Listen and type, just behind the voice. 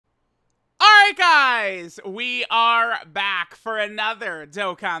Alright guys, we are back for another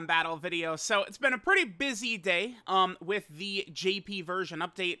Dokkan battle video. So it's been a pretty busy day with the JP version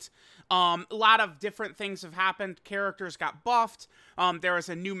update. A lot of different things have happened. Characters got buffed. There is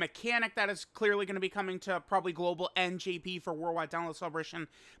a new mechanic that is clearly going to be coming to probably Global and JP for Worldwide Download Celebration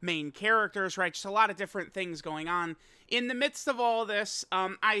main characters, right? Just a lot of different things going on. In the midst of all this,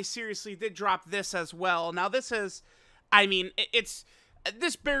 I seriously did drop this as well. Now this is, I mean,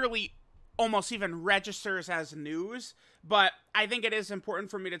 this barely almost even registers as news, but I think it is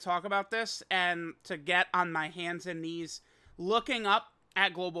important for me to talk about this and to get on my hands and knees looking up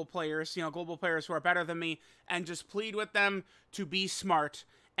at global players, global players who are better than me, and just plead with them to be smart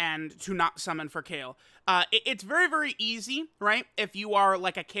and to not summon for Kale. It's very, very easy, right? If you are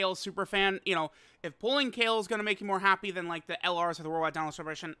like a Kale super fan, if pulling Kale is going to make you more happy than like the LRs of the Worldwide Download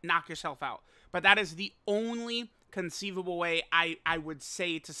Celebration, knock yourself out. But that is the only conceivable way I would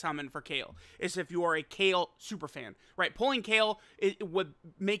say to summon for Kale, is if you are a Kale super fan, right? Pulling Kale, it would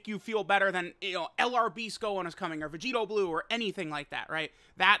make you feel better than, LR Beast Gohan is coming, or Vegito Blue, or anything like that, right?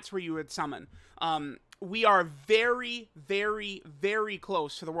 That's where you would summon. We are very, very, very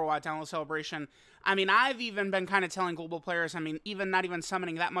close to the Worldwide Download Celebration. I mean, I've even been kind of telling global players, even not even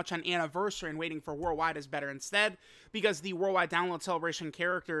summoning that much on Anniversary and waiting for Worldwide is better instead, because the Worldwide Download Celebration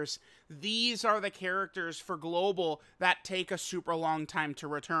characters, these are the characters for global that take a super long time to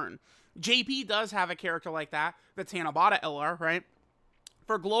return. JP does have a character like that, the Tanabata LR, right?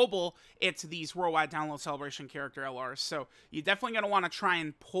 For global, it's these Worldwide Download Celebration character LRs, so you're definitely going to want to try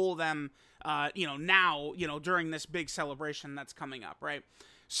and pull them, now, during this big celebration that's coming up, right?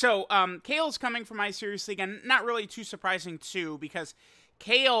 So, Kale's coming from I Seriously again, not really too surprising too, because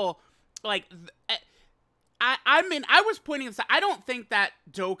Kale, like, I was pointing this out, I don't think that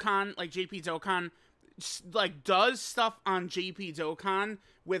Dokkan, like JP Dokkan, like, does stuff on JP Dokkan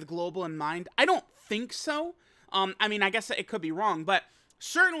with global in mind. I don't think so. I guess it could be wrong, but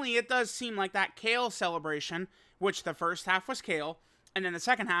certainly it does seem like that Kale celebration, which the first half was Kale, and then the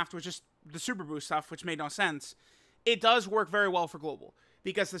second half was just the Super Boost stuff, which made no sense. It does work very well for global,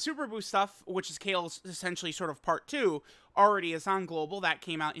 because the Super Boost stuff, which is Kale's essentially sort of part 2, already is on global. That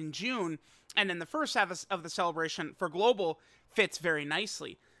came out in June, and then the first half of the celebration for global fits very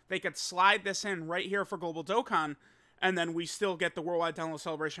nicely. They could slide this in right here for Global Dokkan, and then we still get the Worldwide Download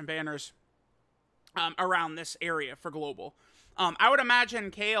Celebration banners around this area for global. I would imagine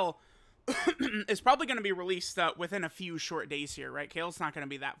Kale is probably going to be released within a few short days here, right? Kale's not going to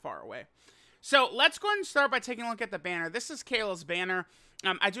be that far away. So let's go ahead and start by taking a look at the banner. This is Kale's banner.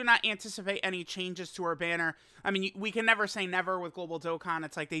 I do not anticipate any changes to her banner. We can never say never with Global Dokkan.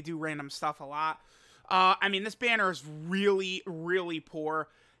 It's like they do random stuff a lot. This banner is really, really poor.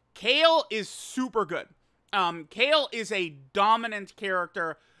 Kale is super good. Kale is a dominant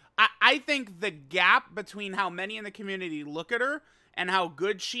character. I think the gap between how many in the community look at her and how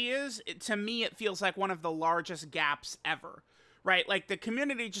good she is, to me, it feels like one of the largest gaps ever. Right, like, the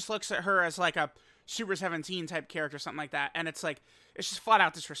community just looks at her as, like, a Super 17 type character, something like that, and it's, like, it's just flat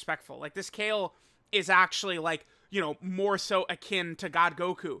out disrespectful. Like, this Kale is actually, like, more so akin to God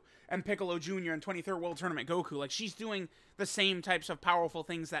Goku and Piccolo Jr. and 23rd World Tournament Goku. Like, she's doing the same types of powerful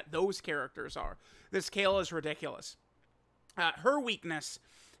things that those characters are. This Kale is ridiculous. Her weakness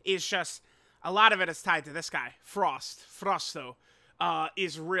is just, a lot of it is tied to this guy, Frost. Frosto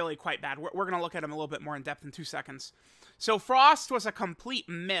is really quite bad. We're going to look at him a little bit more in depth in 2 seconds. So Frost was a complete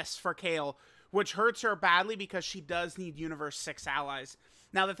miss for Kale, which hurts her badly because she does need Universe 6 allies.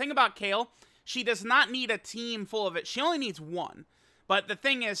 Now, the thing about Kale, she does not need a team full of it. She only needs one. But the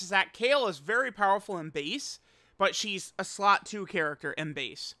thing is that Kale is very powerful in base, but she's a slot 2 character in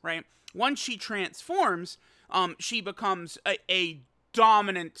base, right? Once she transforms, she becomes a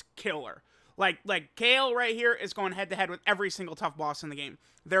dominant killer. Like Kale right here is going head-to-head with every single tough boss in the game.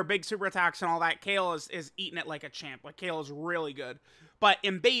 Their big super attacks and all that, Kale is eating it like a champ. Like, Kale is really good. But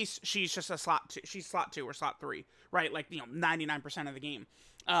in base, she's just a slot 2. She's slot 2 or slot 3, right? Like, 99% of the game.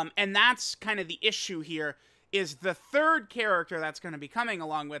 And that's kind of the issue here, is the third character that's going to be coming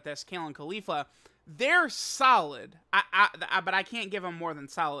along with this, Kale and Khalifa. They're solid, but I can't give them more than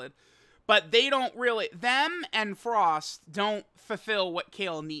solid. But they don't really, them and Frost don't fulfill what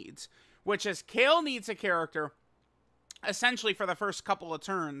Kale needs, which is Kale needs a character, essentially for the first couple of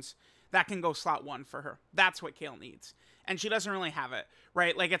turns, that can go slot 1 for her. That's what Kale needs. And she doesn't really have it,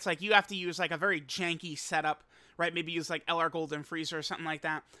 right? Like, it's like you have to use, like, a very janky setup, right? Maybe use, like, LR Golden Freezer or something like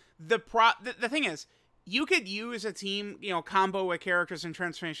that. The thing is, you could use a team, combo with characters and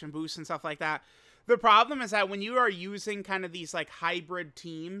transformation boosts and stuff like that. The problem is that when you are using kind of these like hybrid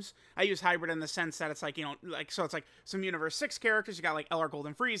teams, I use hybrid in the sense that it's like, you know, like, so it's like some Universe 6 characters, you got like LR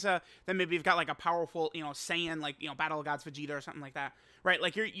Golden Frieza, then maybe you've got like a powerful, you know, Saiyan, like, you know, Battle of Gods Vegeta or something like that, right?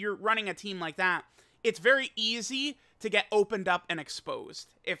 Like you're running a team like that. It's very easy to get opened up and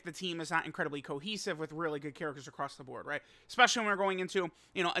exposed if the team is not incredibly cohesive with really good characters across the board, right? Especially when we're going into,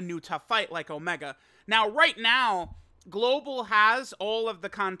 you know, a new tough fight like Omega. Now, right now, Global has all of the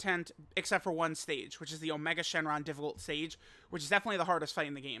content except for one stage, which is the Omega Shenron difficult stage, which is definitely the hardest fight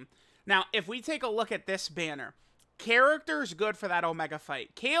in the game. Now, if we take a look at this banner, character's good for that Omega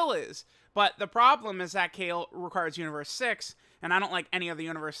fight. Kale is, but the problem is that Kale requires Universe 6, and I don't like any other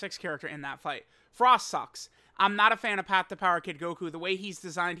Universe 6 character in that fight. Frost sucks. I'm not a fan of Path to Power Kid Goku. The way he's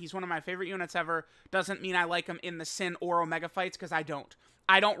designed, he's one of my favorite units ever. Doesn't mean I like him in the Sin or Omega fights, because I don't.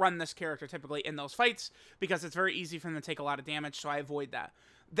 I don't run this character typically in those fights because it's very easy for them to take a lot of damage, so I avoid that.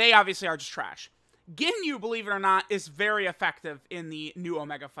 They obviously are just trash. Ginyu, believe it or not, is very effective in the new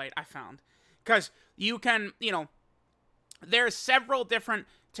Omega fight, I found. Because you can, you know, there's several different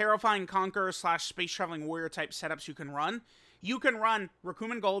Terrifying Conqueror / Space Traveling Warrior type setups you can run. You can run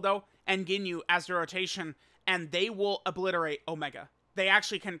Rakumen Goldo and Ginyu as the rotation, and they will obliterate Omega. They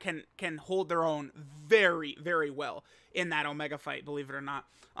actually can hold their own very, very well in that Omega fight, believe it or not.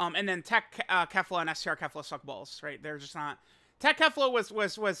 And then Tech Kefla and STR Kefla suck balls, right? They're just not... Tech Kefla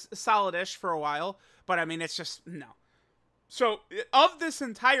was solid-ish for a while, but I mean, it's just, no. So, of this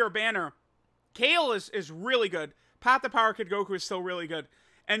entire banner, Kale is really good. Path to Power Kid Goku is still really good.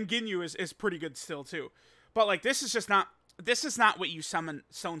 And Ginyu is pretty good still, too. But, like, this is not what you summon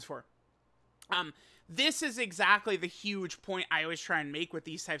stones for. This is exactly the huge point I always try and make with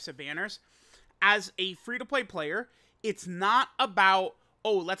these types of banners. As a free-to-play player, it's not about,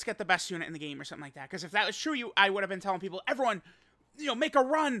 oh, let's get the best unit in the game or something like that. Because if that was true, I would have been telling people, everyone, you know, make a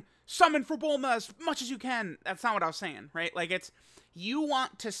run, summon for Bulma as much as you can. That's not what I was saying, right? Like, it's, you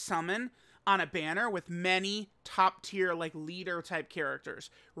want to summon on a banner with many top-tier, like, leader-type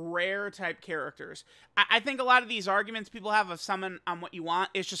characters, rare-type characters. I think a lot of these arguments people have of summon on what you want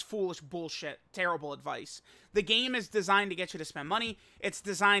is just foolish bullshit, terrible advice. The game is designed to get you to spend money. It's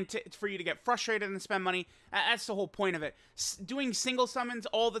designed for you to get frustrated and spend money. That's the whole point of it. Doing single summons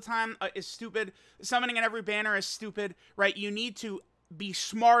all the time is stupid. Summoning in every banner is stupid, right? You need to be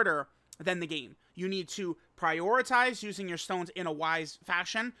smarter than the game. You need to prioritize using your stones in a wise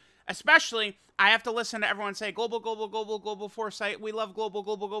fashion. Especially, I have to listen to everyone say, global, global, global, global foresight. We love global,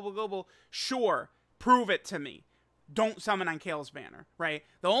 global, global, global. Sure, prove it to me. Don't summon on Kale's banner, right?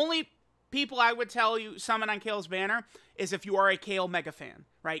 The only people I would tell you summon on Kale's banner is if you are a Kale mega fan,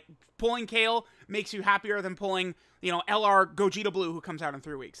 right? Pulling Kale makes you happier than pulling, you know, LR Gogeta Blue who comes out in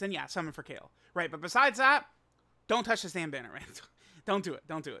 3 weeks. Then yeah, summon for Kale, right? But besides that, don't touch this damn banner, right? Don't do it.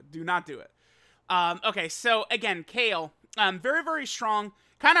 Don't do it. Do not do it. Okay, so again, Kale, very, very strong.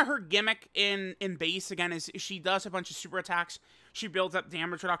 Kind of her gimmick in base, again, is she does a bunch of super attacks. She builds up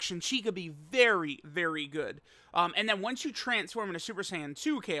damage reduction. She could be very, very good. And then once you transform into Super Saiyan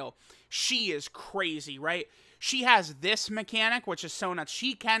 2 Kale, she is crazy, right? She has this mechanic, which is so nuts.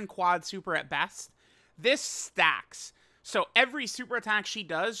 She can quad super at best. This stacks. So every super attack she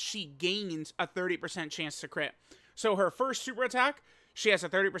does, she gains a 30% chance to crit. So her first super attack, she has a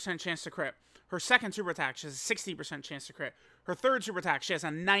 30% chance to crit. Her second super attack, she has a 60% chance to crit. Her third super attack, she has a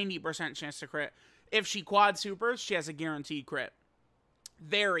 90% chance to crit. If she quad supers, she has a guaranteed crit.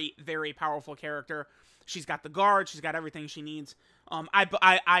 Very, very powerful character. She's got the guard. She's got everything she needs.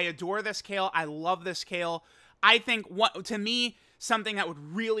 I adore this Kale. I love this Kale. I think, to me, something that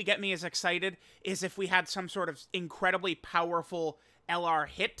would really get me as excited is if we had some sort of incredibly powerful LR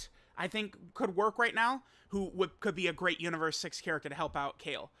hit, I think could work right now, could be a great Universe 6 character to help out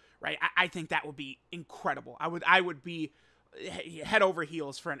Kale. Right, I think that would be incredible. I would be head over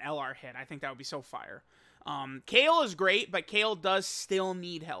heels for an LR hit. I think that would be so fire. Kale is great, but Kale does still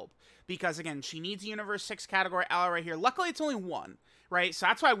need help. Because, again, she needs a Universe 6 category LR right here. Luckily, it's only one, right? So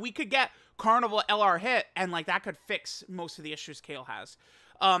that's why we could get Carnival LR hit, and, like, that could fix most of the issues Kale has.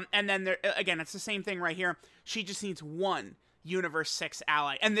 And then, again, it's the same thing right here. She just needs one Universe 6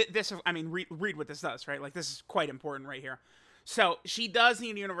 ally. And this, I mean, read what this does, right? Like, this is quite important right here. So, she does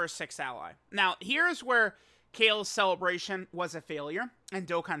need a Universe 6 ally. Now, here's where Kale's celebration was a failure, and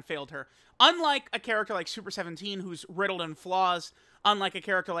Dokkan failed her. Unlike a character like Super 17, who's riddled in flaws, unlike a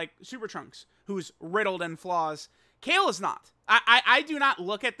character like Super Trunks, who's riddled in flaws, Kale is not. I do not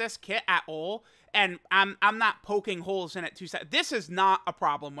look at this kit at all, and I'm not poking holes in it too. This is not a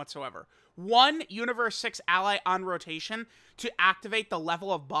problem whatsoever. One Universe 6 ally on rotation to activate the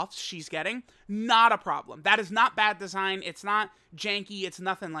level of buffs she's getting, not a problem. That is not bad design. It's not janky. It's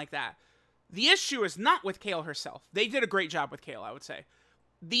nothing like that. The issue is not with Kale herself. They did a great job with Kale, I would say.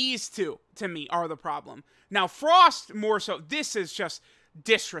 These two, to me, are the problem. Now, Frost, more so, this is just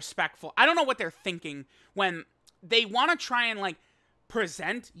disrespectful. I don't know what they're thinking when they want to try and, like,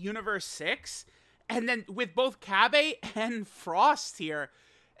 present Universe 6, and then with both Kabe and Frost here,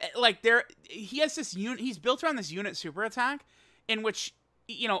 like, he has this he's built around this unit super attack, in which,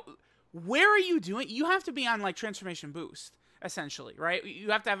 you know, where are you doing? You have to be on, like, Transformation Boost, essentially, right?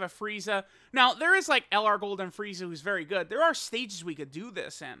 You have to have a Frieza. Now, there is, like, LR Golden Frieza who's very good. There are stages we could do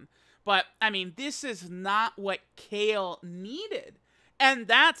this in. But, I mean, this is not what Kale needed. And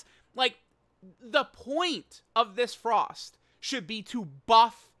that's, like, the point of this Frost should be to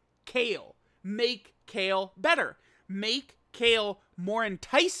buff Kale. Make Kale better. Make Kale more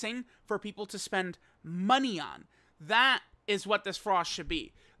enticing for people to spend money on. That is what this Frost should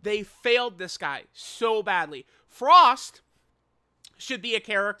be. They failed this guy so badly. Frost should be a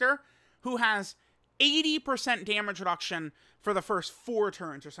character who has 80% damage reduction for the first 4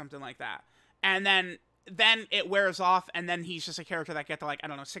 turns or something like that. And then it wears off, and then he's just a character that gets to, like, I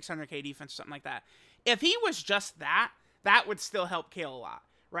don't know, 600k defense or something like that. If he was just that would still help Kale a lot,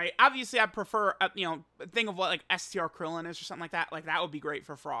 right? Obviously, I'd prefer, you know, think of what, like, STR Krillin is or something like that. Like, that would be great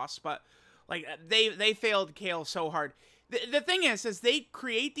for Frost, but, like, they failed Kale so hard. The thing is they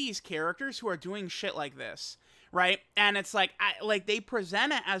create these characters who are doing shit like this, right? And it's like, they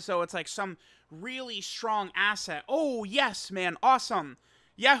present it as though it's, like, some really strong asset. Oh, yes, man, awesome.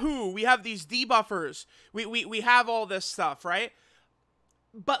 Yahoo, we have these debuffers. We have all this stuff, right?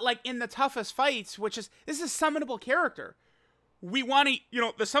 But, like, in the toughest fights, this is a summonable character. We want to, you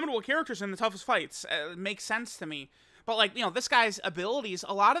know, the summonable characters in the toughest fights. Makes sense to me. But, like, you know, this guy's abilities,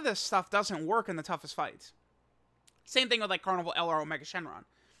 a lot of this stuff doesn't work in the toughest fights. Same thing with, like, Carnival LR Omega Shenron,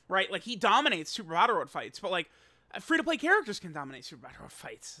 right? Like, he dominates Super Battle Road fights, but, like, free-to-play characters can dominate Super Battle Road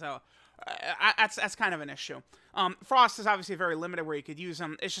fights, so that's kind of an issue. Frost is obviously very limited where you could use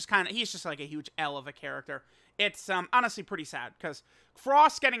him. It's just he's just, like, a huge L of a character. It's, honestly pretty sad, because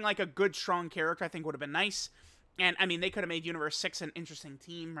Frost getting, like, a good, strong character, I think, would have been nice. And, I mean, they could have made Universe 6 an interesting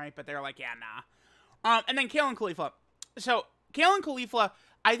team, right? But they're like, yeah, nah. And then Kale and Khalifa. So, Kale and Khalifa,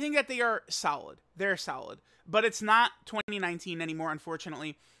 I think that they are solid. They're solid. But it's not 2019 anymore,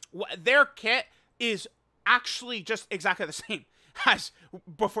 unfortunately. Their kit is actually just exactly the same as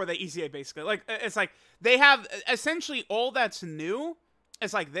before the EZA, basically. Like, it's like, they have, essentially, all that's new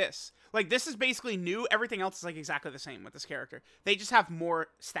is like this. Like, this is basically new. Everything else is, like, exactly the same with this character. They just have more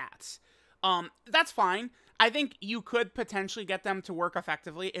stats. That's fine. I think you could potentially get them to work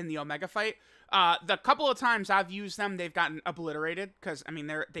effectively in the Omega fight. The couple of times I've used them, they've gotten obliterated, because, I mean,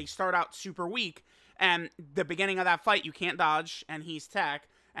 they start out super weak, and the beginning of that fight, you can't dodge, and he's tech,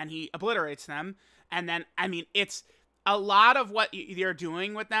 and he obliterates them, and then, I mean, it's a lot of what you're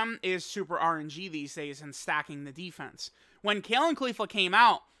doing with them is super RNG these days and stacking the defense. When Kale and Khalifa came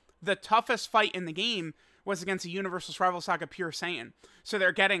out, the toughest fight in the game was against a Universal Rival Saga Pure Saiyan. So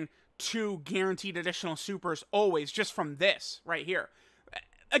they're getting 2 guaranteed additional supers always just from this right here.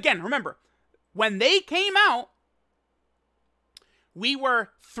 Again, remember, when they came out, we were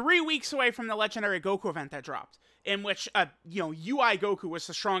 3 weeks away from the Legendary Goku event that dropped, in which, you know, UI Goku was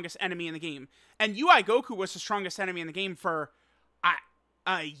the strongest enemy in the game. And UI Goku was the strongest enemy in the game for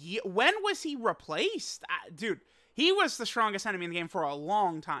a year. When was he replaced? Dude, he was the strongest enemy in the game for a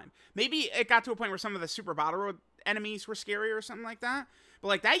long time. Maybe it got to a point where some of the Super Battle Road enemies were scarier or something like that. But,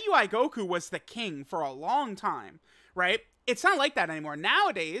 like, that UI Goku was the king for a long time, right? It's not like that anymore.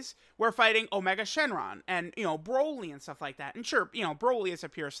 Nowadays, we're fighting Omega Shenron and, you know, Broly and stuff like that. And sure, you know, Broly is a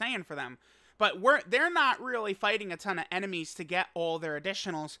pure Saiyan for them. But they're not really fighting a ton of enemies to get all their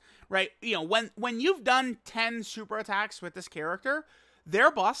additionals, right? You know, when you've done 10 super attacks with this character,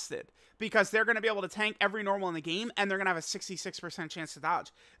 they're busted. Because they're going to be able to tank every normal in the game, and they're going to have a 66% chance to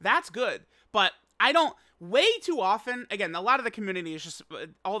dodge. That's good. But I don't, way too often, again, a lot of the community is just,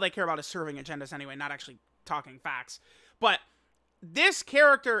 all they care about is serving agendas anyway, not actually talking facts. But this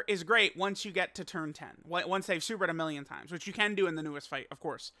character is great once you get to turn 10. Once they've supered a million times, which you can do in the newest fight, of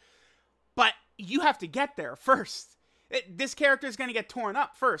course. But you have to get there first. This character is going to get torn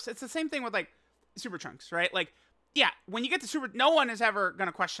up first. It's the same thing with, like, Super Trunks, right? Like, yeah, when you get to Super... No one is ever going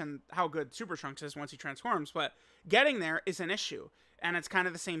to question how good Super Trunks is once he transforms, but getting there is an issue. And it's kind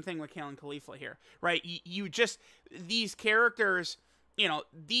of the same thing with Kale and Khalifa here, right? You just... These characters, you know,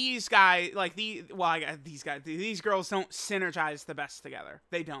 these guys... Like, these girls don't synergize the best together.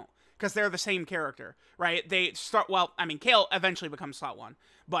 They don't. Because they're the same character, right? They start... Well, I mean, Kale eventually becomes slot 1,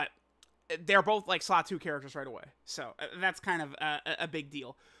 but they're both, like, slot 2 characters right away. So, that's kind of a big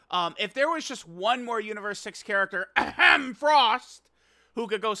deal. If there was just one more Universe 6 character, Frost, who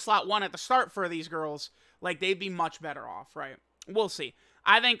could go slot 1 at the start for these girls, like, they'd be much better off, right? We'll see.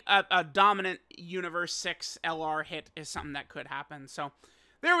 I think a dominant Universe 6 LR hit is something that could happen. So,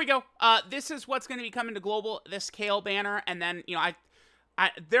 there we go. This is what's going to be coming to Global, this Kale banner. And then, you know,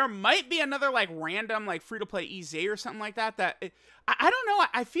 there might be another, like, random, like, free-to-play EZ or something like that. I don't know.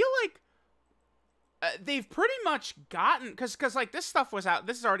 I feel like they've pretty much gotten, because like this stuff was out,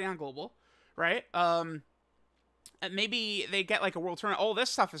 this is already on Global, right? Maybe they get like a World Tournament. Oh, this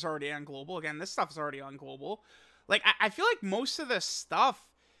stuff is already on Global. Again, this stuff is already on Global. Like, I feel like most of this stuff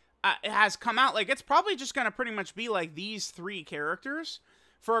has come out. Like, it's probably just gonna pretty much be like these 3 characters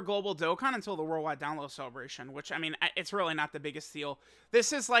for a Global Dokkan until the Worldwide Download Celebration, which, I mean, it's really not the biggest deal.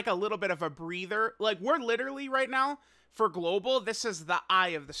 This is like a little bit of a breather. Like, we're literally right now, for Global, this is the eye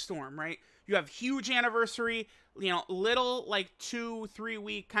of the storm, right? You have huge anniversary, you know, little, like, 2-3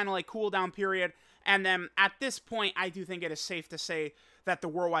 week kind of, like, cooldown period. And then at this point, I do think it is safe to say that the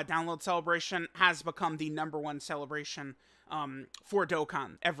Worldwide Download Celebration has become the #1 celebration for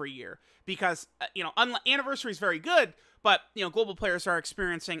Dokkan every year. Because, you know, anniversary is very good, but, you know, Global players are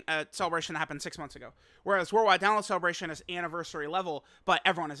experiencing a celebration that happened 6 months ago. Whereas Worldwide Download Celebration is anniversary level, but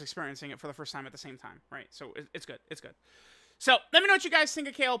everyone is experiencing it for the first time at the same time, right? So it's good. It's good. So, let me know what you guys think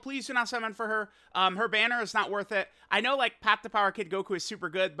of Kale. Please do not summon for her. Her banner is not worth it. I know, like, Path to Power Kid Goku is super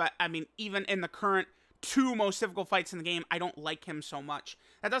good, but, I mean, even in the current 2 most difficult fights in the game, I don't like him so much.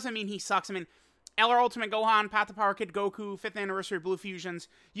 That doesn't mean he sucks. I mean, LR Ultimate Gohan, Path to Power Kid Goku, 5th Anniversary Blue Fusions.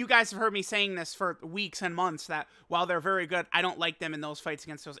 You guys have heard me saying this for weeks and months, that while they're very good, I don't like them in those fights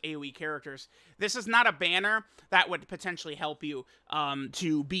against those AoE characters. This is not a banner that would potentially help you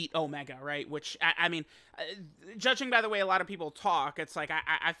to beat Omega, right? Which, I mean, judging by the way a lot of people talk, it's like,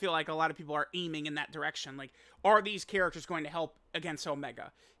 I feel like a lot of people are aiming in that direction. Like, are these characters going to help against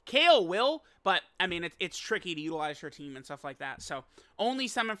Omega? Kale will, but, I mean, it's tricky to utilize your team and stuff like that. So, only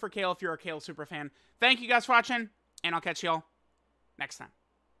summon for Kale if you're a Kale super fan. Thank you guys for watching, and I'll catch y'all next time.